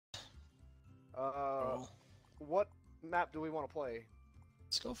What map do we want to play?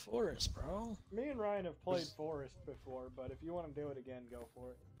 Let's go forest, bro. Me and Ryan have played forest before, but if you want to do it again, go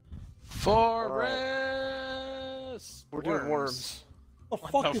for it. Forest! We're doing worms. The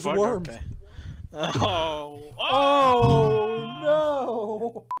fuck is worms? Okay. Oh! Oh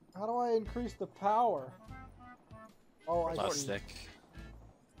no! How do I increase the power? Oh, I see. Stick.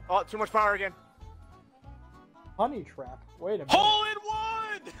 Oh, too much power again. Honey trap. Wait a minute. Hole in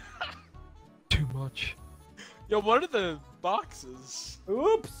one! Too much. Yo, what are the boxes?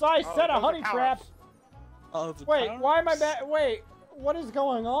 Oops! I set a those are honey trap. powers. Oh, the Wait, powers? why am I back? Wait, what is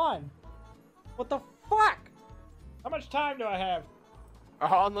going on? What the fuck? How much time do I have?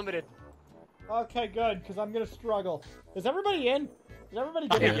 Unlimited. Okay, good, because I'm gonna struggle. Is everybody in? Is everybody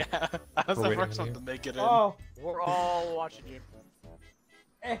get in? Yeah, I was We're the waiting first on one you. to make it in. Oh. We're all watching you.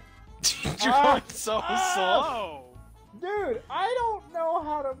 Eh. You're going so slow. Dude, I don't know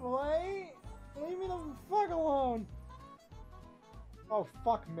how to play. Leave me the fuck alone. Oh,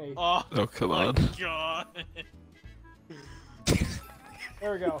 fuck me. Oh, Oh, come my on. god.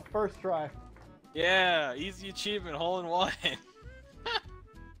 There we go. First try. Yeah, easy achievement, hole in one.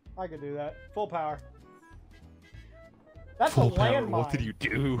 I could do that. Full power. That's Full a power. landmine. What did you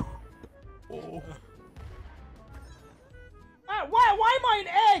do? Oh. Ah, why am I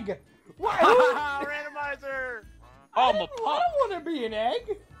an egg? Why? Randomizer! Oh, I I'm a don't pup. want to be an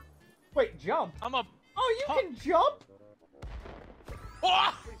egg. Wait, jump. I'm a... Oh, you pup. can jump?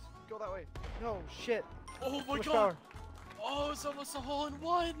 Oh, Please, go that way. No, shit. oh Too my much god. power. Oh, it's almost a hole in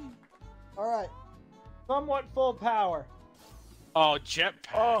one. All right. Somewhat full power. Oh,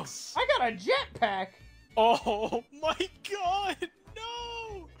 jetpacks. I got a jetpack. Oh my god,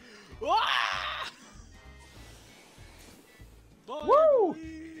 no! Ah! Woo!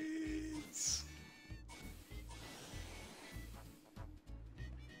 Please.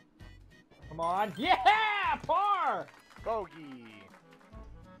 Come on. Yeah! Par! Bogey.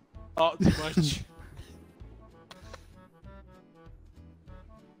 Oh, too much.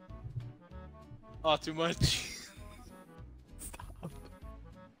 Oh, too much.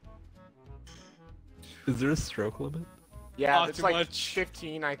 Is there a stroke limit? Yeah, Oh, it's too like much.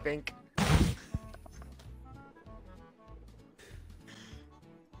 15, I think.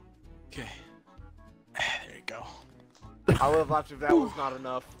 Okay. There you go. I would have left if that was not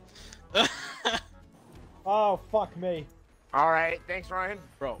enough. Oh, fuck me. Alright, thanks, Ryan.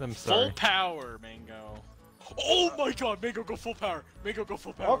 Bro, I'm full sorry. power, Mango. Oh my god, Mango, go full power. Mango, go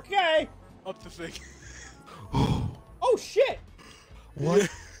full power. Okay. Up the thing. Oh, shit. What?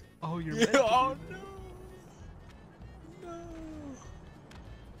 Oh, you're meant to do Oh that. no. No.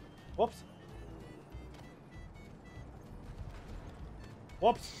 Whoops.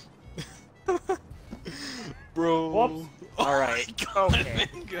 Whoops. Bro. Whoops. Alright, God, okay.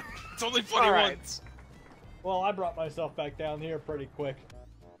 Mango. It's only funny Alright. once. Well, I brought myself back down here pretty quick.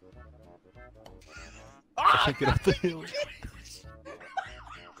 I can't get up the hill. Is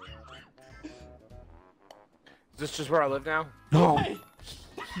this just where I live now? No! Hey.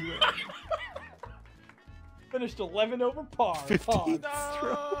 Finished 11 over par. 15 Pog.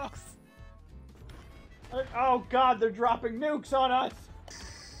 strokes. Oh god, they're dropping nukes on us.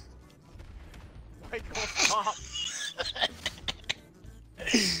 Michael, stop.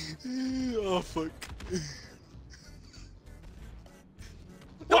 Oh fuck.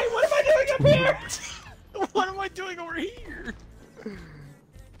 Wait, what am I doing up here? What am I doing over here?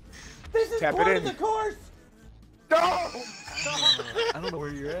 This is Tap it part of in. the course. No! I don't know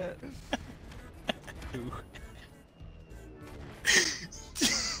where you're at. Ooh.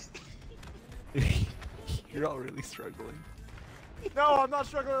 You're all really struggling. No, I'm not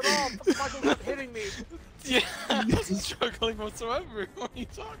struggling at all. Michael kept hitting me. Yeah, I'm not struggling whatsoever. What are you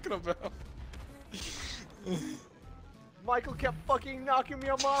talking about? Michael kept fucking knocking me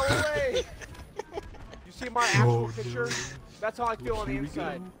a mile away. You see my actual Oh, picture? no. That's how I feel on the Here we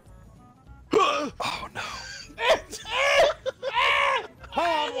inside. go. Oh no.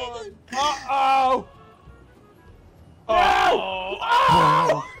 Hold on. Uh-oh. Oh!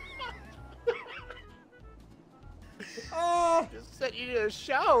 Oh! Oh! Just sent you to a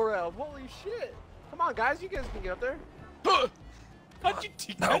shower realm. Holy shit. Come on, guys. You guys can get up there. How'd you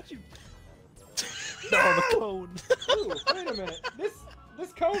take No. how'd you... No, the cone. Ooh, wait a minute.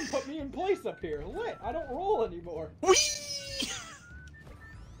 This cone put me in place up here. Lit. I don't roll anymore. Whee!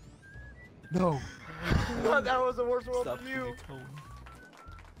 No. That was the worst world Stop for being you. a cone.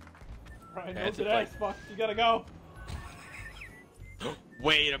 Ryan, Yeah, no it's today. Fuck, you gotta go.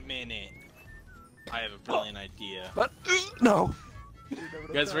 Wait a minute. I have a brilliant idea. But no. You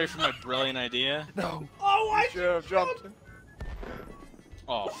guys ready for my brilliant idea? No. Oh, I Should have jumped.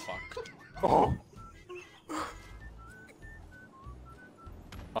 Oh fuck. Oh.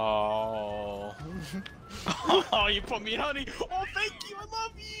 Oh. Oh, you put me in honey. Oh, thank you. I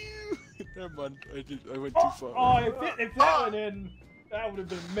love you. Never mind. I went too far. Oh, if that went in, that would have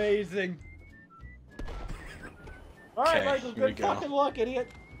been amazing. Alright, Okay, Michael, here we good go. fucking luck, idiot.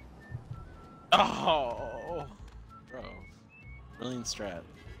 Oh, bro. Brilliant strat.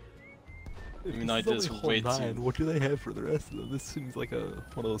 I mean, I did this way too. What do they have for the rest of them? This seems like one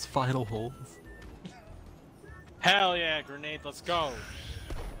of those final holes. Hell yeah, grenade, let's go.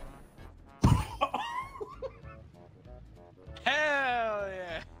 Hell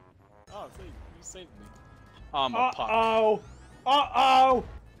yeah. Oh, so you saved me. I'm a puck. Uh-oh. Uh-oh.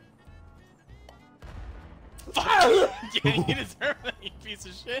 Fuck! Yeah, you deserve that, you piece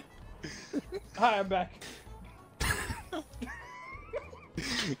of shit. Hi, I'm back.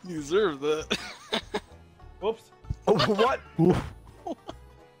 You deserve that. Whoops. Oh, what?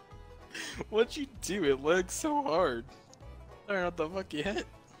 What'd you do? It lagged so hard. I don't know what the fuck you hit.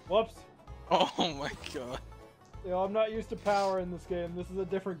 Whoops. Oh my god. You know, I'm not used to power in this game. This is a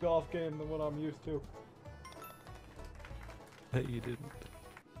different golf game than what I'm used to. Hey, you didn't.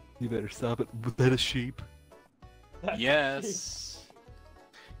 You better stop it. Was that a sheep? Yes.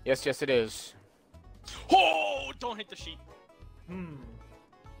 Yes, yes, it is. Oh! Don't hit the sheep.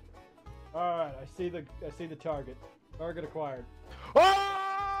 Alright, I see the target. Target acquired.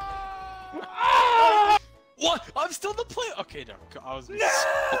 Ah! What? I'm still the player. Okay, no. I was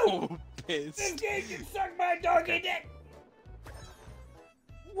so pissed. game can suck my doggy dick!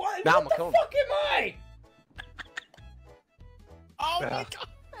 What? Now What I'm the killing fuck am I? Oh Yeah. my god,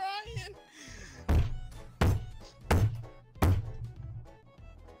 Ryan.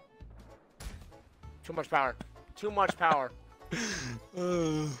 Too much power. Too much power.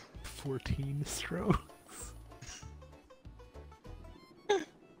 14 strokes.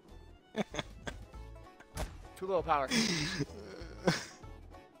 Too little power.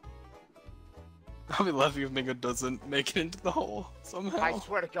 I'll be lucky if Mingo doesn't make it into the hole somehow. I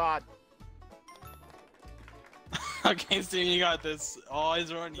swear to God. Okay, Steven, you got this. All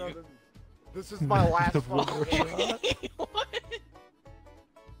eyes are on you. This is my last One fall. more shot. What?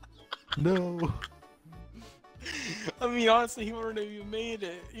 No. I mean, honestly, he wouldn't have even made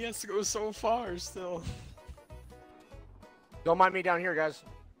it. He has to go so far still. Don't mind me down here, guys.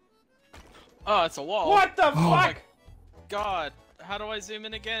 Oh, it's a wall. What the Oh my fuck? god. How do I zoom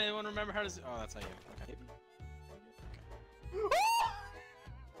in again? Anyone remember how to zoom? Oh, that's how you. Okay.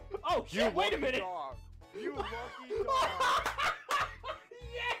 Oh shit, wait a lucky minute! dog. You lucky dog.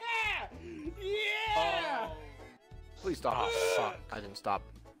 Yeah! Yeah! Oh. Please stop. Oh, fuck. I didn't stop.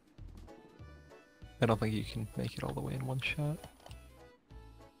 I don't think you can make it all the way in one shot.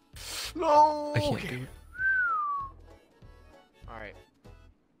 No! I can't do it. Alright.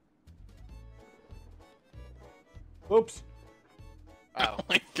 Oops. Oh. Oh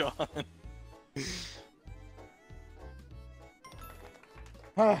my god.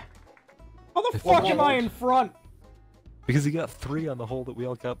 How the If fuck you am I hold- in front? Because you got 3 on the hole that we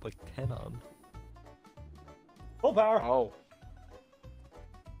all got like 10 on. Full power. Oh.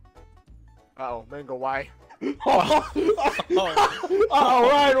 Uh-oh, Mango, why? Oh,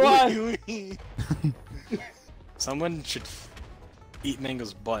 right, one. Someone should eat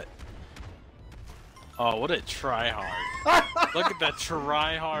Mango's butt. Oh, what a try hard. Look at that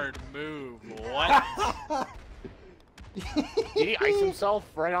try hard move. What? Did he ice himself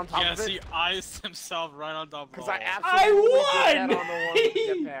right on top Yes, of it? he iced himself right on top of the Because I hole. absolutely I did that won! on the one with the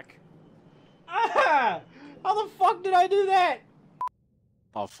jetpack. Ah! How the fuck did I do that?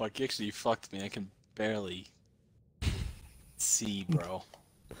 Oh fuck, actually you fucked me. I can barely see, bro.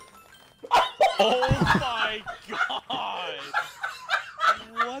 Oh my god!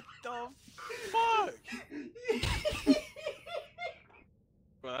 What the fuck?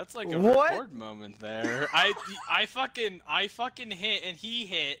 Bro, that's like a What? record moment there. I fucking hit and he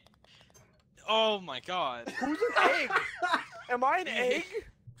hit. Oh my god. Who's an egg? Am I an egg?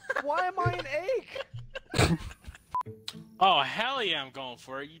 Why am I an egg? Oh hell yeah, I'm going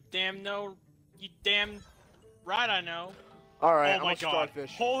for it. You damn right I know. Alright, Oh I'm my a god.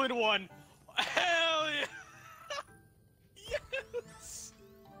 starfish. Hole in one. Hell yeah. Yes.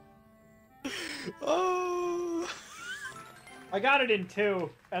 Oh. I got it in 2,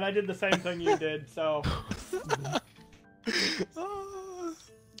 and I did the same thing you did, so...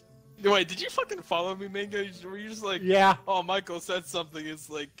 Wait, did you fucking follow me, Mango? Were you just like, Yeah. oh, Michael said something, it's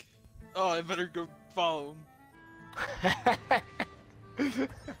like, oh, I better go follow him.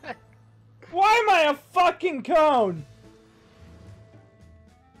 Why am I a fucking cone?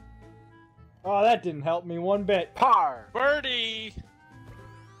 Oh, that didn't help me one bit. Par! Birdie!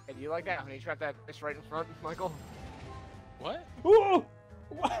 And You like that when he trapped that fish right in front, Michael? What? Ooh!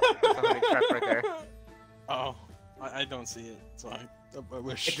 Somebody trapped right there. Oh, I don't see it. So I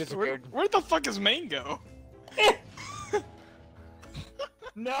wish. It disappeared. Where the fuck is Main go?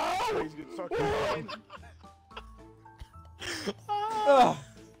 No! He's gonna start crying. Ugh.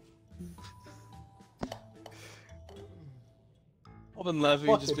 I've been laughing,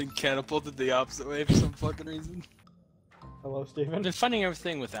 Fuck just it. been catapulted the opposite way for some fucking reason. Hello, I've Steven. been finding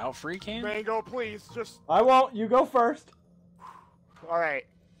everything without free cam. Mango, please, just. I won't. You go first. Alright.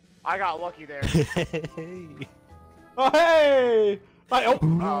 I got lucky there. Hey. Oh, hey! Oh.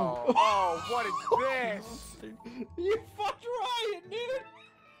 Oh, what is this? You fucked Ryan, dude!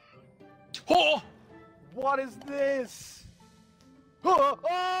 Oh! What is this?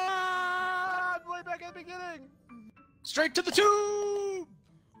 Ah! I'm way back at the beginning! Straight to the tube!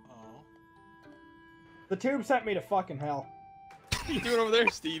 Oh. The tube sent me to fucking hell. What are you doing over there,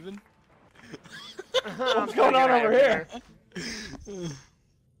 Steven? What's going on over here?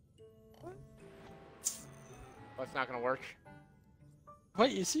 That's not gonna work.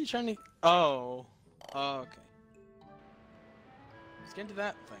 Wait, you see trying to... Oh. Oh, okay. Let's get into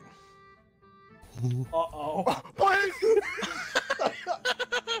that thing. Uh-oh. Please!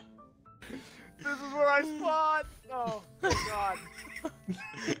 This is where I spawn! Oh, thank God.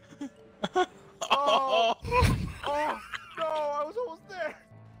 Oh! Oh! No, I was almost there!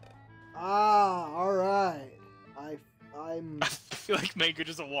 Ah, alright. I'm... I feel like Mango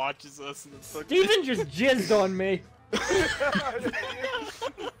just watches us and it's like... Steven just jizzed on me.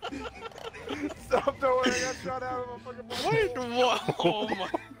 Stop, don't worry, I got shot out of a fucking Wait, what? Oh my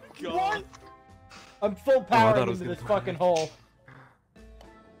god. I'm full I powering thought it was into gonna this fly. fucking hole.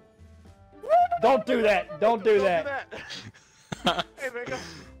 Don't do that. Don't do that. Hey, Mango.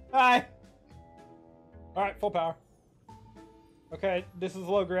 Hi. Alright, full power. Okay, this is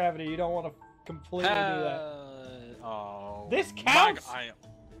low gravity. You don't want to completely do that. Oh. This my counts? g- I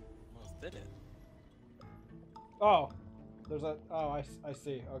almost did it. Oh. There's a... Oh, I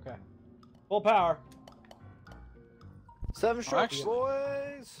see. Okay. Full power. 7 shots, actually-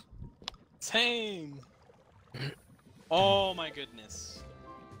 boys! Same. Oh my goodness.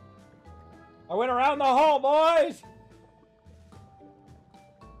 I went around the hole, boys!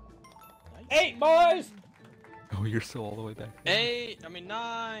 Nice. 8, boys! Oh, you're still all the way back there.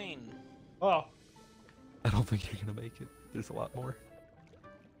 9. Oh. I don't think you're gonna make it. There's a lot more.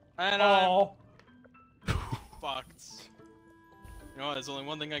 And I'm Oh. fucked. You know what? There's only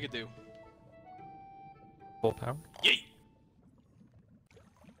one thing I could do. Full power. Yeet!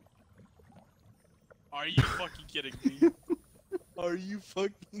 Are you fucking kidding me? Are you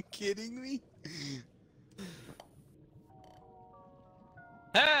fucking kidding me?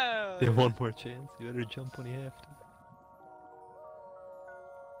 Hell! You have one more chance. You better jump when you have to.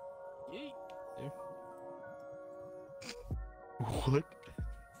 Yeet. What?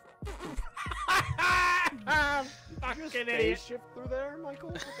 Fucking Phase shift through there, Michael?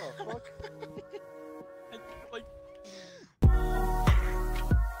 What the fuck?